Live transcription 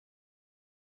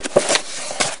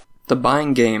The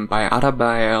Buying Game by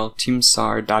Arabael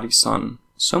Timsar Dadison.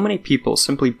 So many people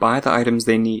simply buy the items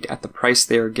they need at the price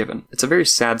they are given. It's a very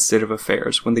sad state of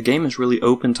affairs when the game is really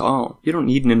open to all. You don't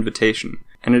need an invitation.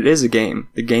 And it is a game,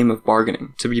 the game of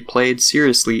bargaining, to be played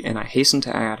seriously and I hasten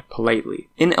to add, politely.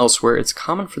 In Elsewhere, it's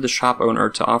common for the shop owner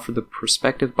to offer the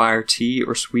prospective buyer tea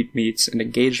or sweetmeats and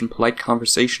engage in polite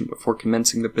conversation before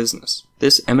commencing the business.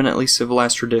 This eminently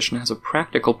civilized tradition has a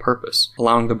practical purpose,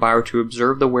 allowing the buyer to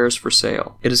observe the wares for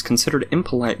sale. It is considered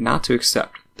impolite not to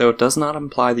accept, though it does not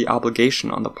imply the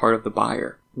obligation on the part of the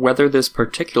buyer. Whether this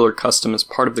particular custom is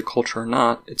part of the culture or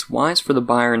not, it's wise for the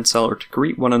buyer and seller to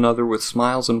greet one another with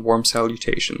smiles and warm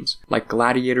salutations, like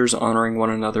gladiators honoring one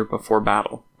another before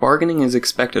battle. Bargaining is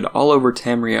expected all over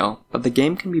Tamriel, but the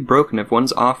game can be broken if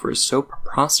one's offer is so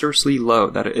preposterously low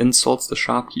that it insults the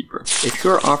shopkeeper. If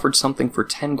you are offered something for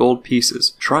 10 gold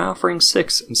pieces, try offering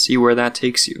 6 and see where that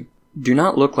takes you. Do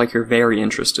not look like you're very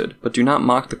interested, but do not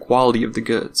mock the quality of the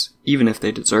goods, even if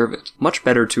they deserve it. Much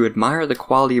better to admire the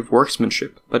quality of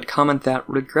workmanship, but comment that,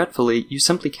 regretfully, you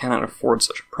simply cannot afford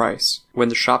such a price. When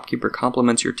the shopkeeper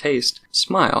compliments your taste,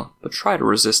 smile, but try to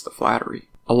resist the flattery.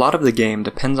 A lot of the game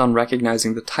depends on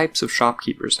recognizing the types of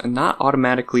shopkeepers and not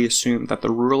automatically assume that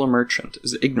the rural merchant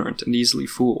is ignorant and easily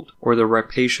fooled, or the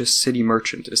rapacious city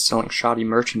merchant is selling shoddy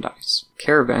merchandise.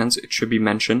 Caravans, it should be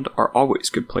mentioned, are always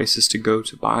good places to go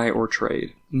to buy or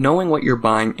trade. Knowing what you're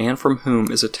buying and from whom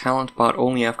is a talent bought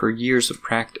only after years of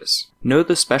practice. Know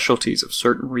the specialties of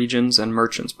certain regions and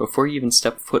merchants before you even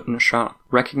step foot in a shop.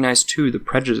 Recognize, too, the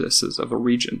prejudices of a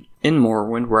region. In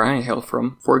Morrowind, where I hail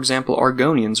from, for example,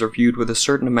 Argonians are viewed with a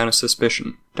certain amount of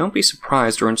suspicion. Don't be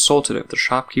surprised or insulted if the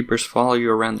shopkeepers follow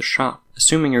you around the shop,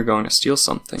 assuming you're going to steal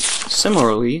something.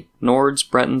 Similarly, Nords,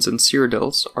 Bretons, and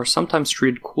Cyrodiils are sometimes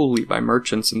treated coolly by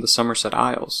merchants in the Somerset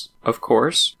Isles. Of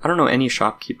course, I don't know any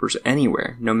shopkeepers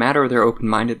anywhere, no matter their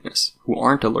open-mindedness, who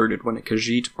aren't alerted when a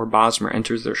Khajiit or Bosmer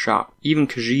enters their shop, even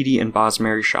Khajiiti and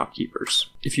Bosmeri shopkeepers.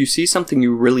 If you see something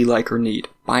you really like or need,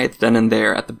 buy it then and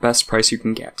there at the best price you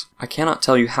can get. I cannot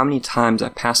tell you how many times I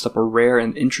passed up a rare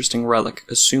and interesting relic,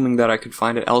 assuming that I could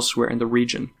find it elsewhere in the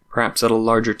region, perhaps at a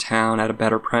larger town at a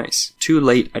better price. Too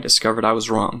late, I discovered I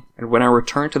was wrong, and when I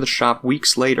returned to the shop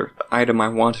weeks later, the item I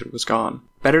wanted was gone.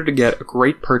 Better to get a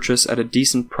great purchase at a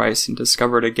decent price and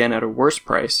discover it again at a worse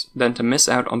price than to miss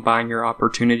out on buying your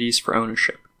opportunities for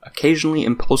ownership. Occasionally,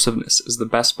 impulsiveness is the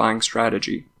best buying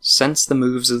strategy. Sense the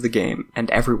moves of the game,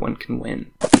 and everyone can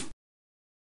win.